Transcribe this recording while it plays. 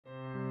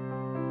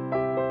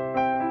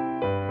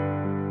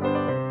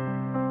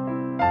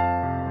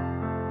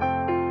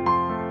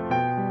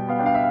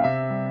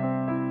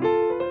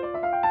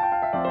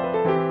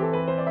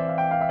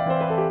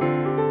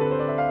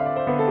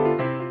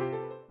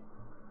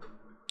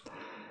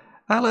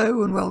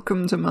Hello and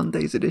welcome to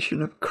Monday's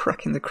edition of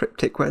Cracking the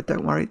Cryptic, where,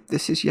 don't worry,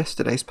 this is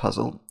yesterday's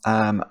puzzle,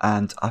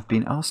 and I've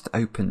been asked to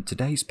open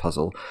today's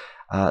puzzle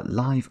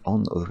live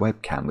on the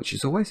webcam, which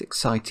is always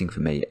exciting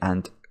for me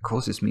and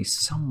causes me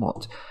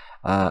somewhat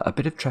a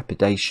bit of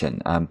trepidation,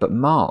 but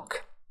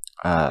Mark,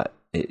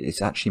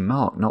 it's actually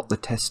Mark, not the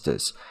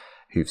testers,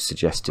 who've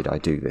suggested I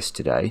do this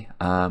today.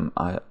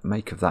 I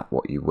make of that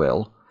what you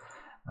will,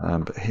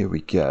 but here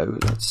we go.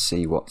 Let's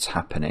see what's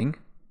happening.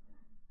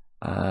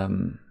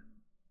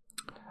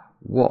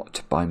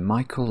 What by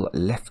Michael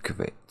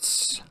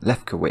Lefkowitz.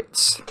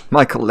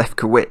 Michael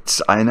Lefkowitz.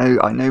 I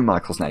know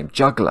Michael's name.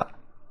 Juggler.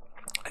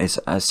 It's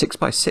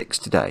 6x6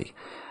 today.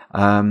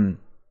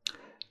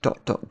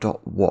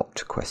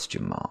 What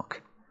question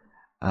mark?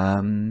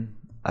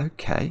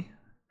 Okay.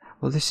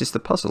 Well, this is the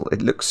puzzle.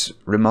 It looks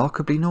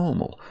remarkably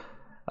normal.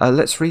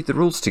 Let's read the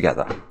rules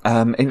together.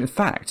 In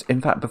fact,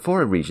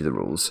 before I read you the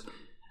rules,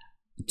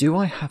 do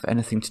I have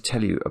anything to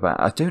tell you about?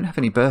 I don't have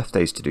any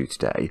birthdays to do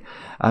today,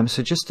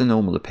 so just a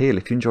normal appeal.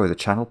 If you enjoy the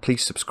channel,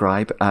 please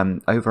subscribe.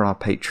 Over our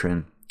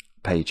Patreon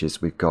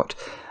pages, we've got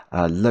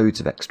loads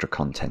of extra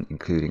content,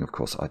 including, of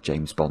course, our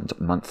James Bond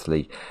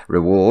monthly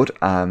reward,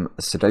 a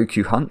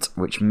Sudoku hunt,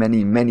 which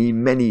many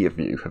of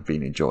you have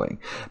been enjoying.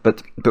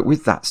 But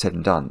with that said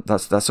and done,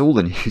 that's all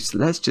the news.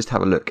 Let's just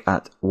have a look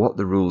at what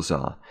the rules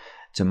are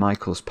to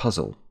Michael's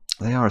puzzle.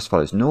 They are as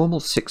follows. Normal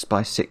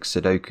 6x6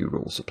 Sudoku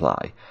rules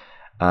apply.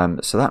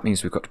 So that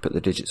means we've got to put the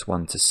digits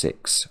 1 to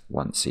 6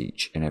 once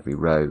each in every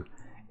row,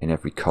 in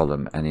every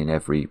column, and in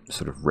every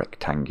sort of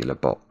rectangular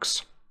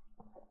box.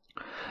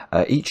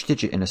 Each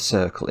digit in a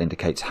circle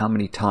indicates how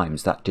many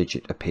times that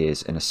digit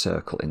appears in a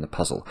circle in the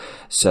puzzle.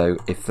 So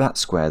if that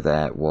square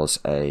there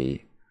was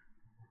a...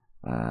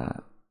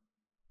 well,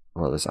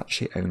 there's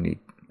actually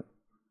only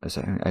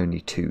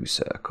 2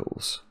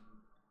 circles.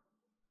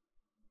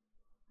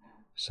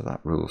 So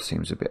that rule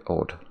seems a bit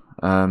odd.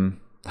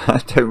 I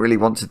don't really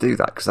want to do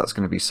that because that's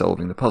going to be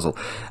solving the puzzle.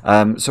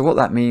 So what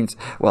that means,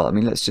 well,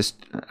 let's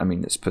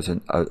put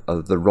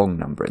the wrong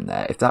number in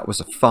there. If that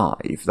was a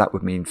 5, that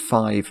would mean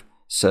 5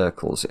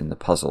 circles in the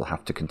puzzle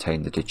have to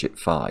contain the digit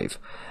 5.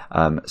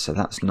 So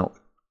that's not,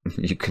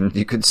 you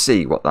can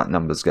see what that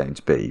number's going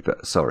to be,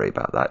 but sorry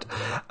about that.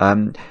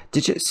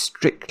 Digits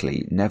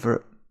strictly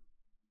never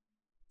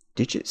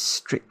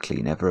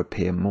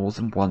appear more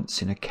than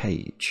once in a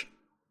cage.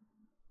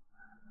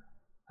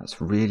 That's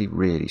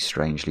really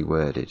strangely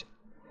worded.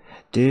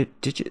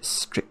 Digits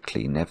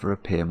strictly never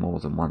appear more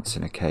than once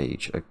in a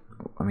cage. They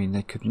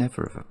could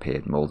never have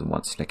appeared more than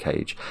once in a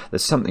cage.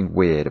 There's something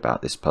weird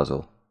about this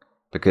puzzle,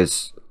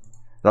 because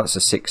that's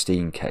a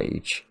 16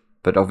 cage,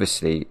 but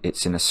obviously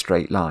it's in a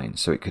straight line,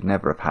 so it could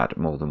never have had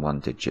more than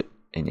one digit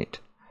in it.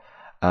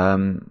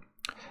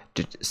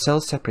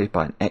 Cells separated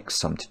by an x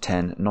sum to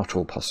 10. Not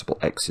all possible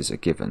x's are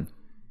given.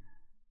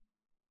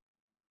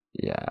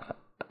 Yeah.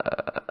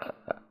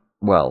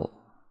 Well.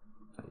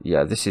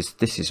 Yeah, this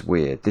is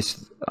weird. I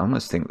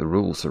almost think the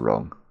rules are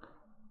wrong.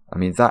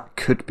 That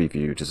could be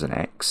viewed as an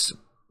X,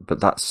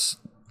 but that's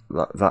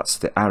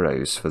the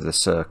arrows for the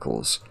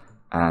circles,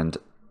 and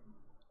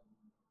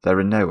there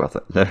are no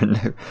X's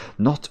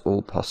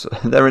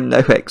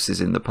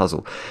in the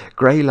puzzle.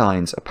 Grey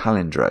lines are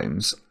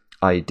palindromes,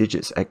 i.e.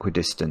 digits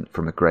equidistant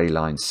from a grey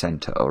line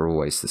centre are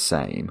always the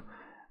same.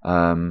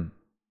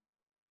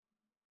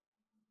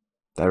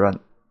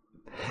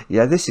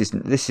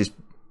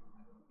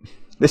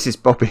 This is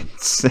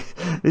bobbins.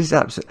 These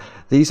are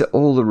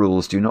all the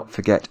rules. Do not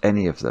forget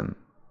any of them.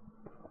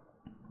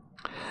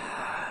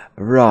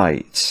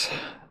 Right.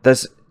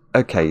 There's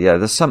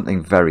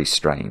something very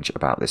strange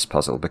about this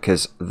puzzle,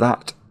 because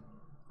that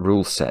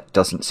rule set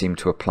doesn't seem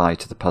to apply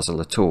to the puzzle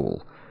at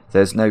all.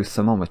 There's no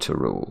thermometer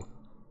rule.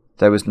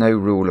 There was no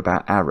rule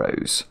about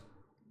arrows.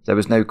 There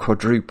was no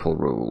quadruple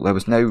rule. There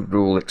was no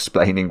rule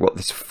explaining what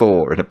this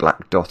 4 in a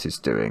black dot is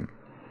doing.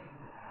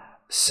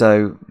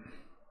 So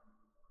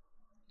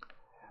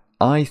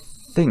I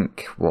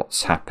think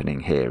what's happening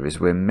here is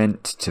we're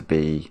meant to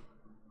be...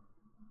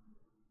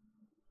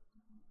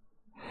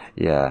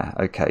 Yeah,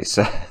 okay,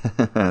 so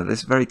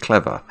this is very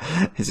clever.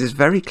 This is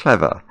very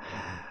clever.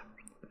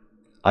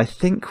 I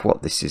think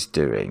what this is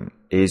doing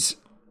is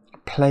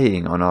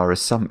playing on our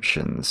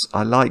assumptions.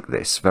 I like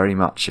this very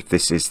much if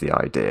this is the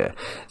idea.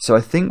 So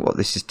I think what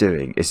this is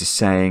doing is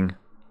saying,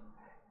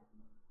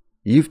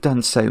 you've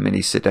done so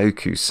many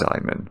Sudoku,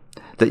 Simon,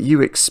 that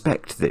you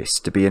expect this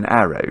to be an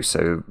arrow.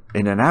 So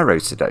in an arrow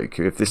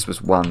Sudoku, if this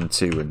was 1,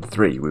 2 and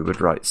 3, we would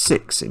write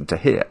 6 into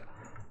here,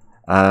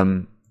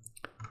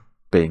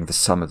 being the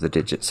sum of the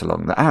digits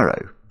along the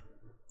arrow.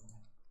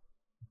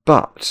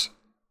 But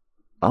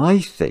I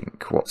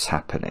think what's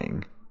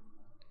happening,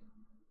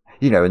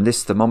 in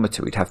this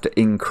thermometer we'd have to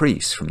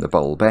increase from the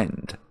bulb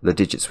end. The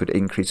digits would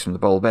increase from the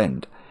bulb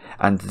end.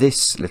 And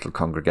this little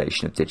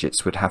congregation of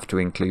digits would have to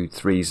include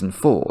 3s and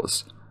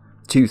 4s.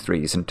 2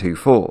 3s and 2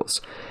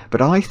 4s.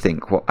 But I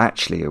think what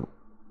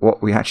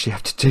we actually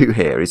have to do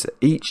here is that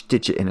each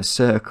digit in a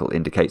circle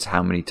indicates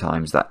how many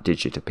times that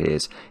digit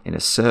appears in a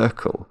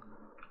circle.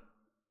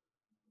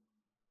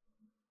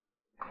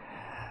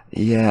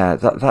 Yeah,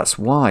 that's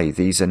why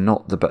these are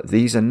not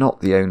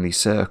the only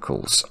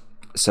circles.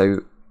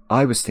 So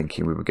I was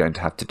thinking we were going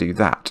to have to do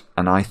that,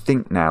 and I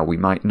think now we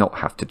might not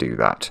have to do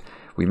that.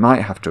 We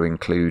might have to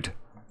include...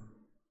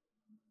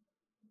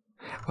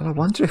 Well, I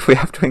wonder if we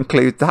have to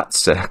include that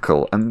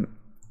circle. And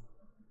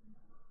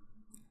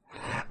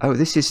oh,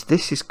 this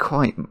is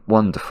quite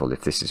wonderful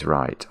if this is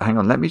right. Hang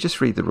on, let me just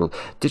read the rule.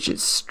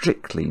 Digits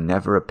strictly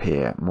never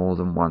appear more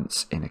than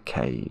once in a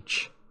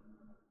cage.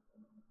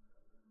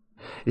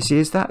 You see,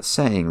 is that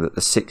saying that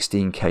the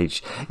 16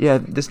 cage... Yeah,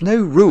 there's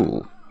no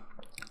rule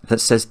that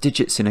says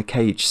digits in a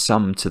cage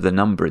sum to the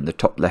number in the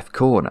top left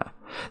corner.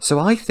 So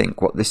I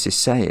think what this is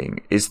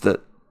saying is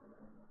that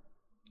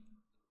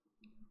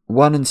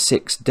 1 and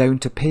 6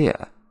 don't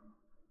appear.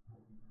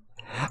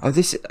 Oh,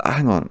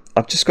 hang on.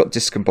 I've just got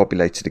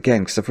discombobulated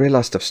again because I've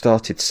realised I've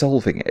started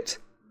solving it.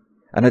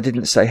 And I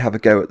didn't say have a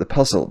go at the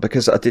puzzle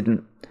because I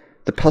didn't...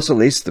 The puzzle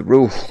is the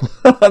rule.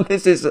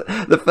 This is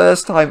the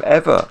first time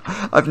ever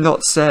I've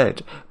not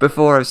said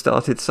before I've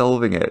started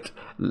solving it.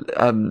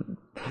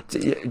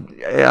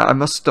 Yeah, I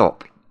must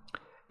stop.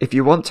 If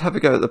you want to have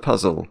a go at the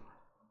puzzle,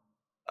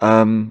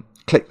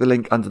 click the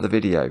link under the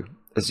video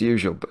as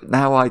usual. But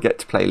now I get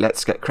to play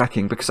Let's Get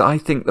Cracking because I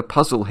think the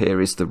puzzle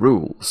here is the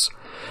rules.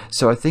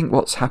 So I think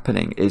what's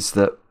happening is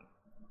that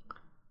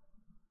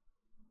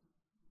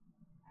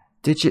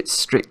digits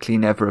strictly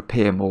never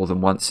appear more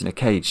than once in a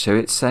cage. So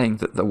it's saying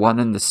that the 1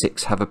 and the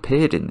 6 have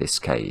appeared in this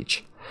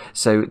cage.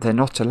 So they're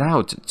not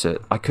allowed to...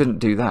 I couldn't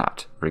do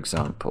that, for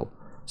example.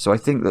 So I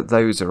think that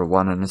those are a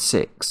 1 and a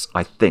 6,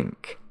 I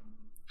think.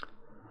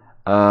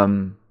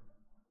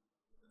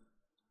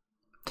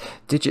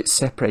 Digits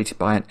separated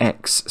by an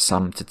X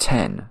sum to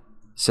 10.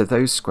 So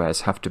those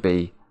squares have to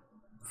be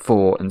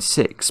 4 and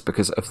 6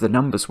 because of the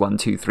numbers 1,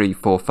 2, 3,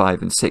 4,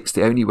 5 and 6.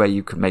 The only way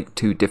you can make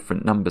two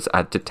different numbers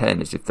add to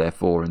 10 is if they're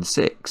 4 and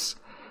 6.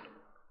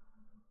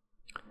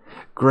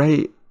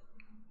 Great.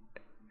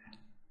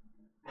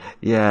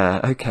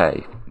 Yeah,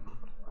 okay.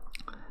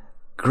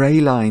 Grey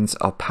lines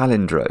are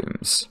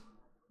palindromes.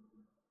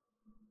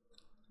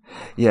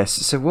 Yes,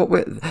 so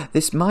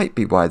this might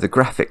be why the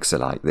graphics are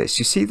like this.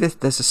 You see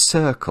there's a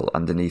circle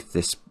underneath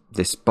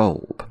this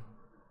bulb.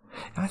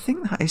 I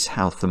think that is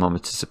how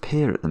thermometers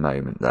appear at the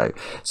moment, though.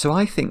 So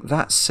I think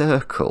that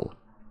circle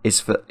is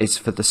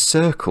for the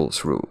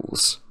circles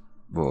rules,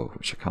 whoa,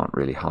 which I can't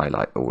really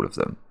highlight all of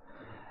them.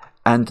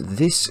 And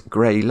this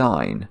grey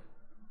line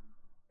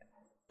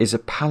is a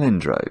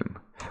palindrome,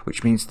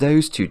 which means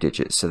those two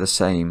digits are the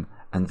same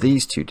and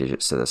these two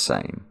digits are the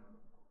same.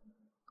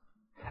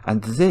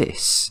 And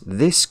this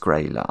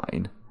grey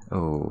line,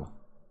 oh,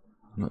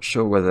 I'm not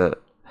sure whether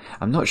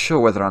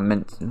I'm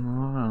meant to,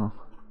 well,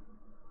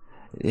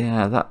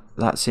 yeah,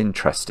 that's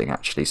interesting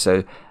actually.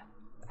 So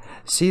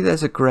see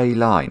there's a grey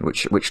line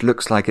which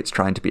looks like it's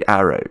trying to be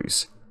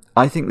arrows.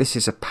 I think this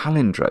is a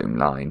palindrome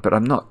line, but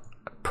I'm not,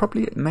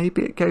 probably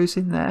maybe it goes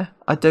in there.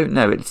 I don't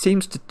know. It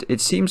seems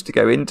to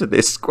go into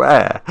this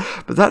square,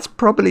 but that's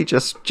probably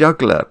just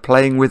Juggler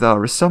playing with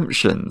our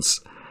assumptions.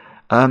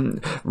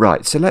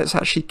 Right, so let's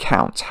actually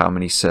count how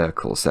many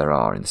circles there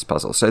are in this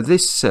puzzle. So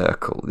this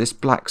circle, this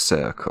black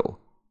circle.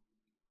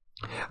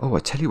 Oh, I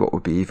tell you what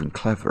would be even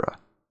cleverer.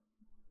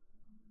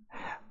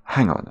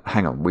 Hang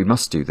on, we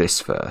must do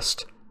this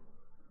first.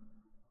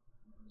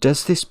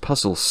 Does this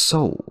puzzle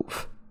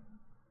solve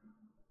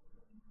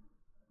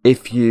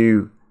if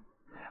you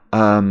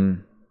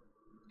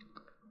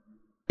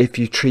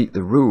treat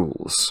the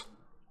rules,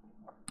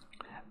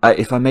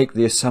 if I make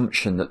the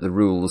assumption that the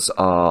rules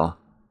are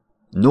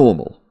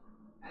normal?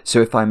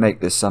 So if I make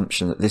the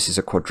assumption that this is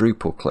a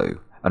quadruple clue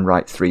and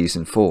write 3s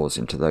and 4s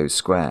into those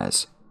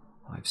squares,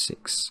 5,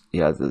 6,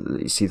 yeah,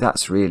 you see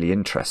that's really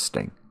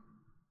interesting.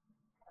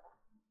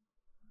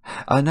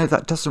 No,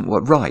 that doesn't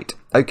work. Right,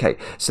 okay,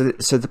 so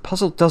the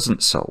puzzle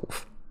doesn't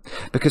solve,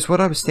 because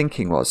what I was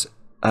thinking was,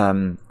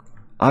 I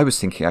was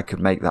thinking I could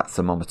make that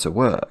thermometer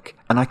work,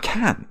 and I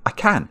can,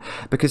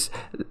 because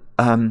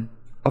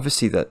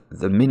obviously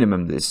the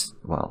minimum is,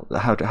 well,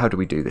 how do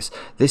we do this?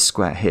 This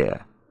square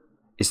here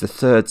is the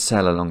third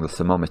cell along the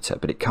thermometer,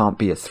 but it can't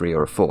be a 3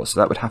 or a 4, so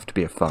that would have to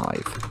be a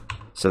 5.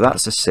 So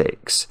that's a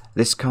 6.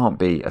 This can't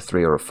be a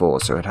 3 or a 4,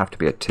 so it'd have to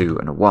be a 2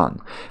 and a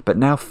 1. But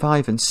now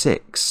 5 and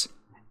 6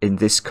 in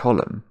this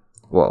column,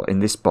 well, in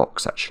this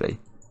box actually,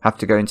 have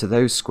to go into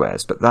those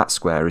squares, but that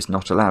square is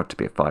not allowed to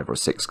be a 5 or a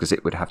 6 because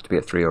it would have to be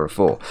a 3 or a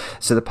 4.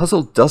 So the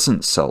puzzle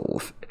doesn't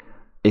solve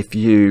if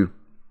you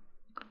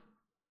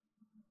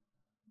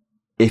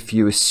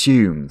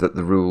assume that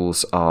the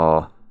rules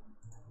are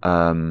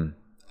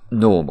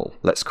normal,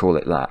 let's call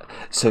it that.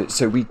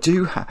 So we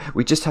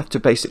just have to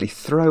basically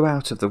throw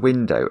out of the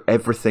window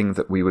everything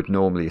that we would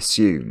normally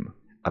assume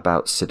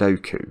about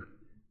Sudoku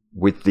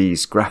with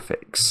these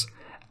graphics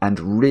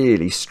and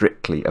really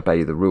strictly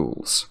obey the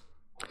rules.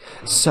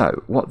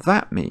 So what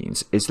that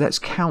means is let's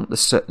count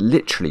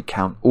literally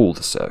count all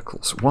the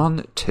circles.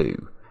 1,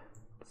 2,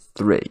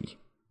 3,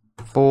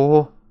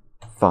 4,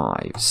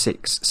 5,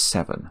 6,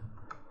 7.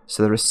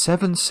 So there are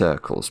 7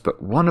 circles,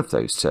 but one of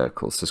those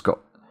circles has got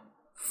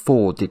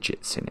 4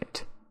 digits in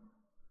it.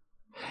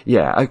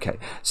 Yeah, okay.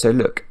 So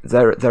look,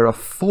 there are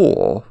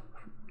four.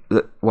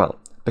 Well,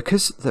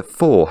 because the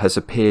 4 has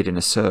appeared in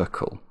a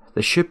circle,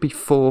 there should be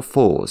 4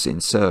 4s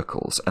in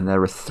circles, and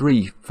there are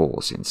 3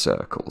 4s in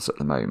circles at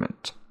the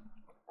moment.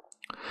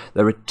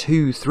 There are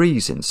 2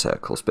 3s in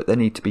circles, but there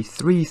need to be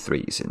 3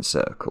 3s in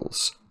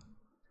circles.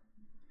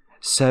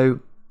 So,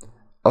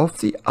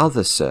 of the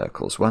other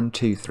circles, 1,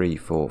 2, 3,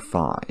 4,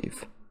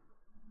 5,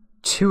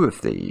 2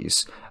 of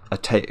these are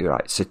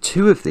so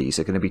 2 of these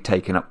are going to be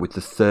taken up with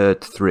the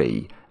third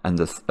 3 and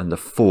the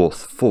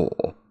fourth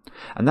 4.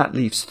 And that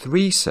leaves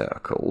 3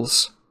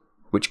 circles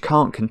which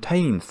can't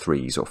contain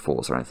 3s or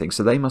 4s or anything,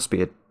 so they must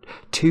be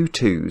 2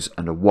 2s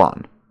and a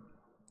 1.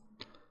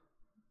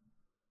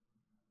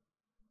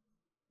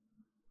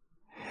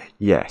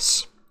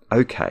 Yes,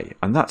 okay,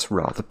 and that's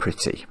rather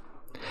pretty.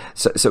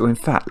 So in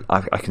fact,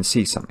 I can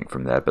see something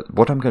from there, but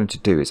what I'm going to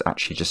do is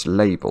actually just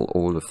label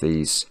all of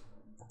these,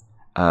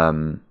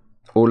 all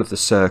of the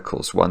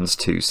circles, 1s,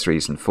 2s,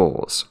 3s and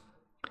 4s.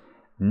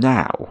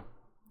 Now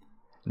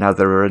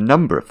there are a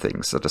number of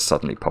things that are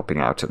suddenly popping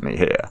out at me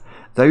here.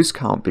 Those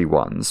can't be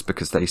 1s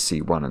because they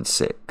see 1 and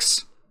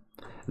 6.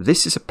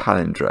 This is a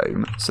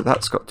palindrome, so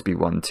that's got to be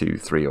 1, 2,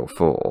 3 or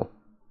 4.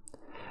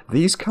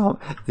 These can't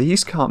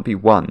be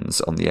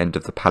 1s on the end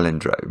of the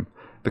palindrome,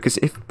 because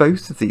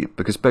both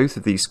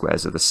of these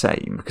squares are the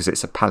same, because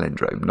it's a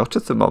palindrome, not a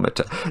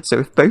thermometer. So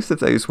if both of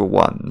those were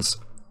 1s,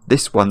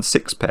 this 1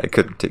 6 pair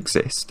couldn't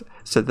exist.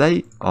 So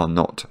they are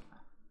not.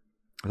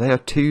 They are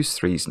 2s,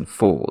 3s and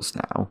 4s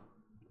now.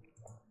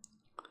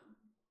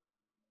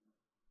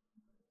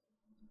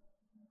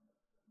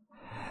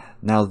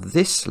 Now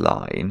this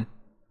line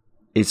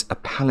is a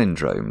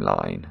palindrome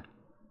line.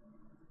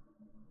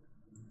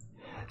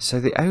 So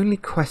the only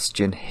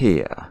question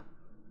here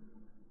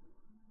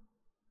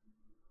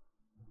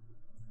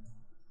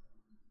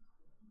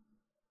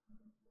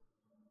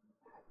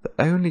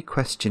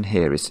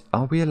is,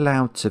 are we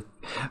allowed to...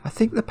 I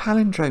think the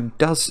palindrome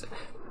does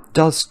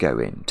go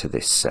into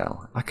this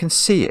cell. I can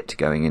see it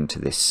going into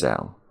this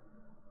cell.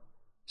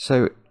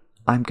 So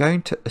I'm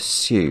going to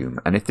assume,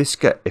 and if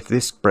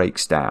this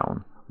breaks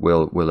down,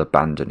 we'll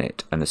abandon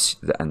it and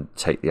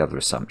take the other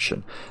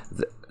assumption.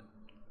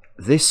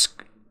 This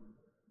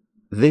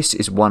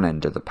is one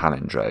end of the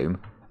palindrome.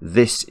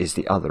 This is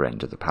the other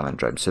end of the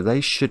palindrome. So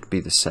they should be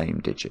the same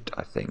digit,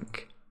 I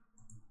think.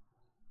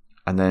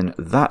 And then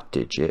that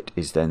digit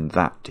is then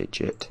that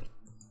digit.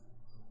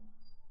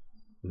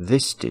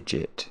 This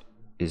digit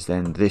is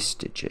then this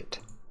digit.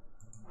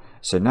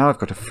 So now I've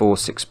got a 4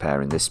 6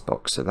 pair in this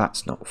box, so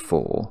that's not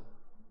 4.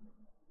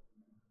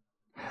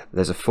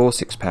 There's a 4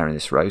 6 pair in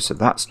this row, so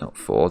that's not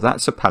 4.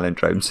 That's a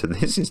palindrome, so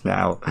this is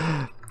now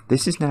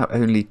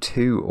only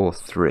 2 or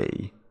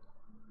 3.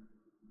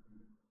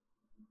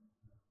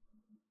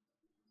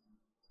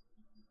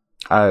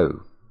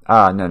 Oh.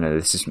 No,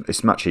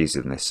 it's much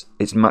easier than this.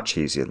 It's much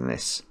easier than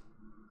this.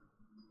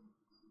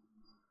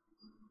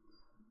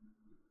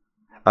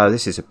 Oh,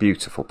 this is a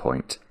beautiful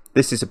point.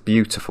 This is a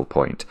beautiful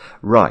point.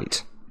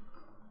 Right.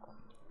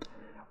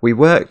 We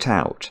worked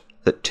out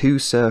that 2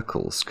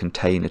 circles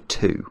contain a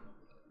 2.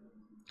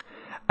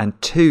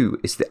 And 2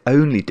 is the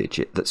only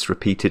digit that's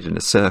repeated in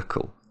a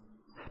circle.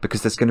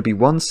 Because there's going to be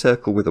 1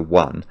 circle with a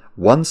 1,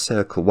 1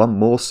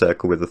 more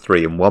circle with a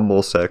 3, and 1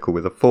 more circle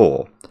with a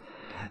 4.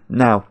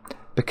 Now,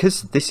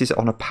 because this is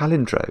on a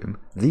palindrome,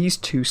 these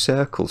 2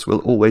 circles will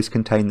always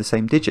contain the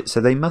same digit, so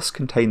they must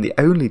contain the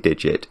only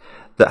digit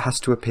that has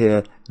to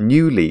appear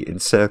newly in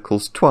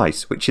circles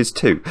twice, which is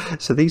 2.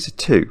 So these are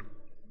 2.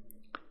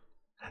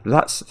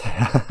 That's...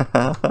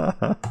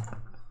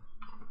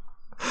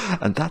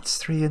 And that's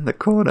 3 in the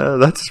corner,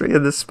 that's 3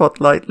 in the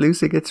spotlight,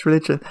 losing its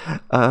religion.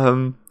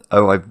 Oh,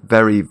 I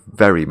very,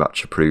 very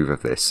much approve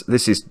of this.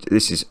 This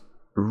is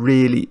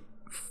really...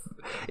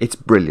 It's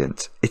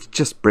brilliant. It's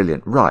just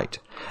brilliant. Right.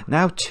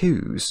 Now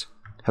 2s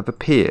have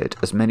appeared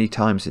as many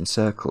times in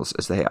circles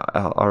as they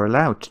are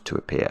allowed to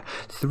appear.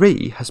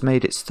 3 has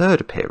made its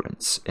 3rd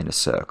appearance in a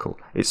circle.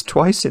 It's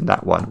twice in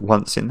that one,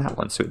 once in that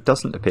one, so it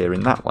doesn't appear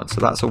in that one. So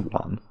that's a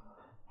 1.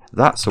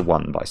 That's a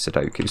 1 by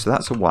Sudoku, so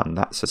that's a 1,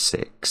 that's a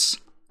 6.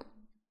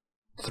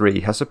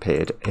 3 has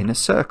appeared in a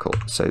circle,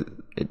 so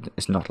it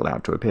is not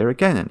allowed to appear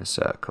again in a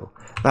circle.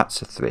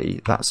 That's a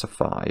 3, that's a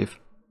 5.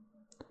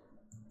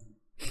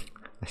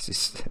 This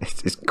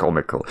is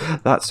comical.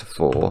 That's a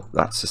 4,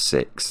 that's a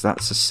 6,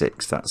 that's a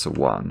 6, that's a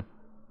 1.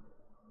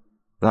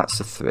 That's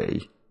a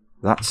 3,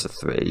 that's a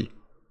 3.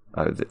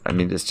 Oh, I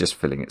mean, it's just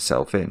filling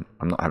itself in.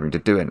 I'm not having to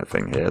do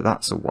anything here.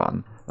 That's a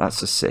 1,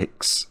 that's a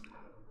 6.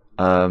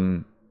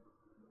 Oh,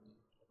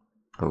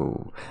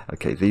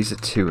 okay, these are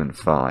 2 and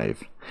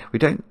 5.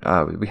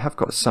 We have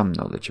got some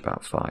knowledge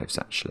about 5s,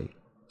 actually.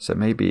 So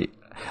maybe,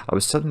 I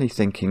was suddenly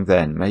thinking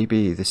then,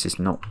 maybe this is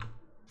not...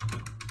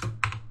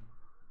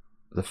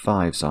 The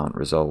 5s aren't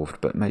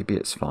resolved, but maybe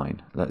it's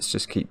fine. Let's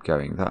just keep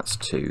going. That's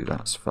 2,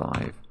 that's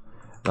 5,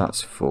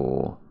 that's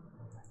 4,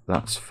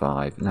 that's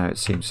 5. No, it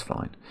seems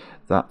fine.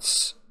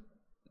 That's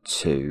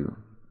 2.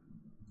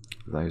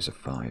 Those are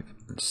 5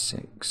 and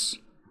 6.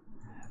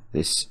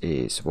 This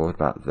is, what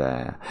about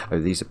there? Oh,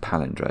 these are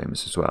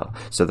palindromes as well.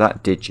 So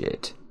that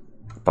digit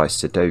by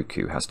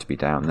Sudoku has to be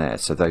down there.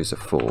 So those are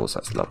 4s.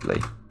 That's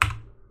lovely.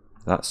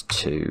 That's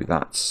 2.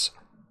 That's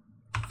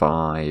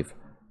 5.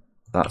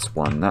 That's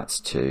 1. That's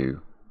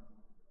 2.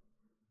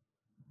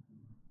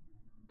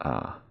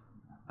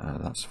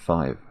 That's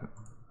 5.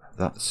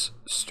 That's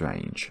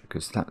strange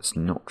because that's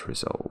not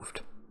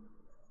resolved.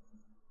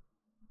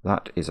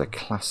 That is a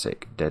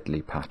classic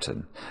deadly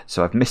pattern.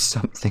 So I've missed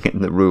something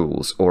in the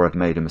rules, or I've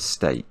made a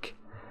mistake,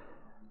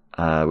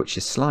 which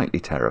is slightly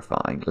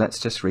terrifying. Let's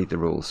just read the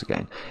rules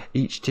again.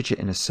 Each digit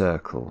in a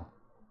circle.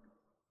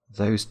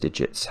 Those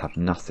digits have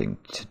nothing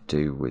to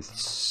do with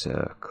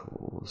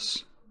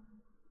circles.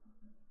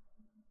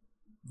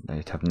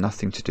 They'd have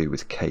nothing to do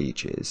with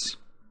cages.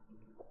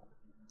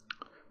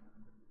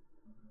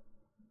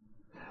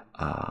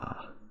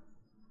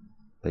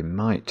 They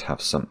might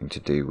have something to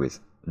do with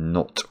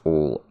not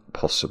all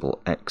possible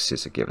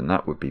x's are given.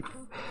 That would be,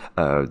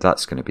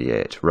 that's going to be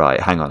it. Right,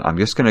 hang on. I'm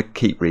just going to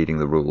keep reading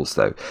the rules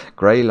though.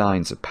 Grey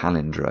lines are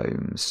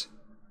palindromes.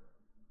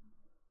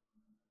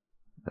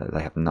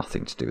 They have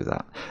nothing to do with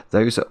that.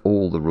 Those are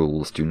all the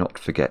rules. Do not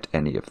forget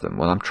any of them.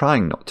 Well, I'm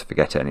trying not to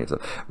forget any of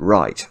them.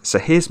 Right, so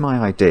here's my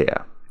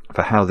idea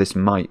for how this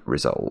might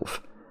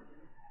resolve.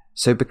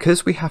 So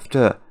because we have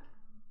to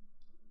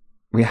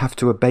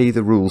obey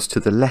the rules to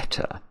the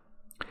letter,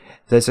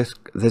 there's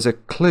a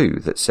clue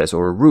that says,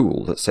 or a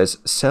rule that says,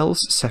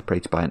 cells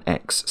separated by an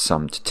x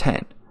sum to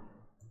 10,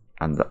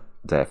 and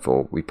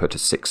therefore we put a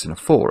 6 and a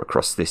 4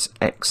 across this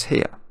x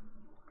here.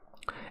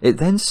 It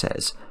then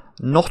says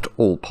not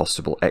all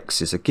possible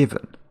x's are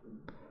given.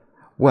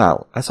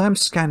 Well, as I'm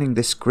scanning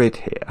this grid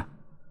here,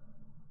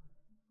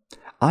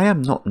 I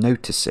am not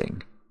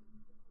noticing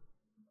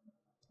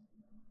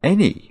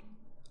any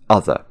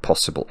other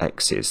possible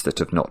x's that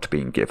have not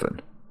been given.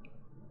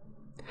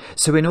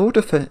 So in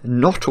order for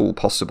not all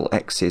possible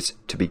x's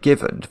to be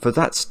given, for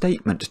that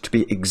statement to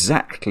be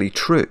exactly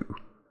true,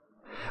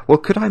 well,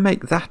 could I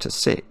make that a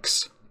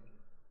 6?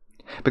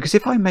 Because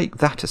if I make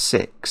that a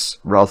 6,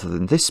 rather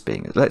than this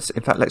being, in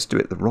fact, let's do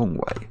it the wrong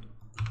way.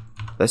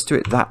 Let's do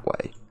it that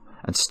way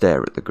and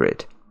stare at the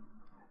grid.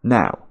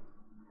 Now,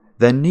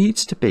 there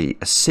needs to be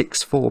a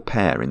 6-4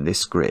 pair in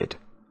this grid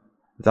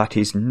that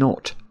is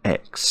not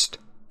x'd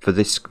for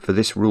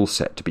this rule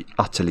set to be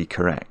utterly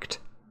correct.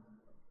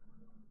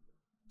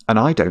 And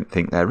I don't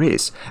think there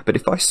is. But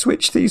if I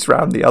switch these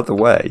round the other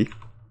way,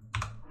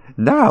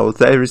 now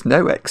there is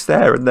no x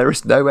there and there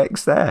is no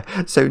x there.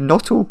 So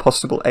not all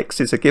possible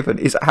x's are given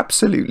is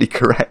absolutely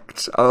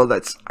correct. Oh,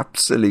 that's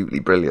absolutely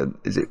brilliant.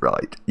 Is it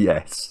right?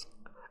 Yes.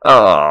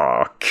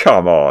 Oh,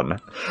 come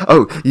on.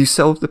 Oh, you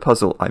solved the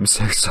puzzle. I'm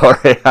so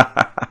sorry.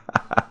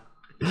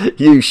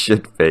 You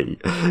should be.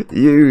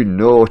 You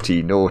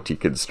naughty, naughty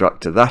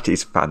constructor. That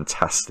is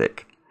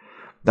fantastic.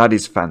 That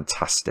is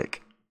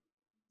fantastic.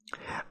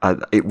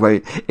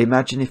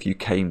 Imagine if you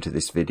came to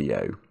this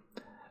video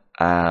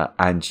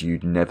and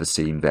you'd never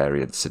seen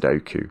variant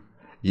Sudoku.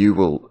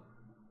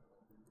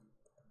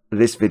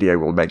 This video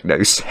will make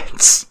no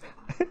sense.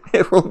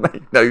 It will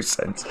make no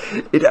sense.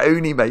 It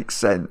only makes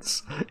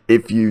sense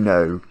if you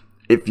know,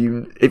 if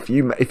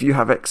you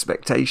have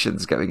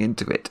expectations going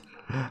into it.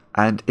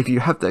 And if you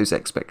have those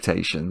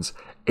expectations,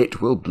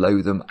 it will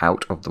blow them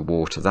out of the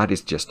water.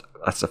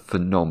 That's a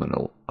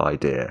phenomenal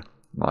idea,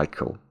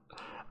 Michael.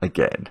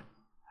 Again,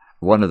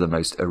 one of the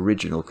most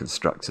original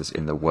constructors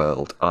in the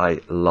world. I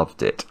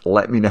loved it.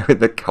 Let me know in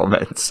the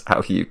comments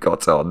how you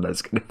got on.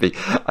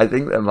 I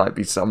think there might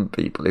be some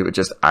people who are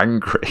just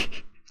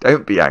angry.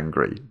 Don't be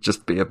angry,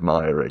 just be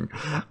admiring.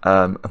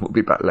 And we'll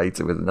be back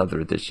later with another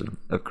edition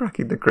of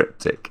Cracking the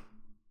Cryptic.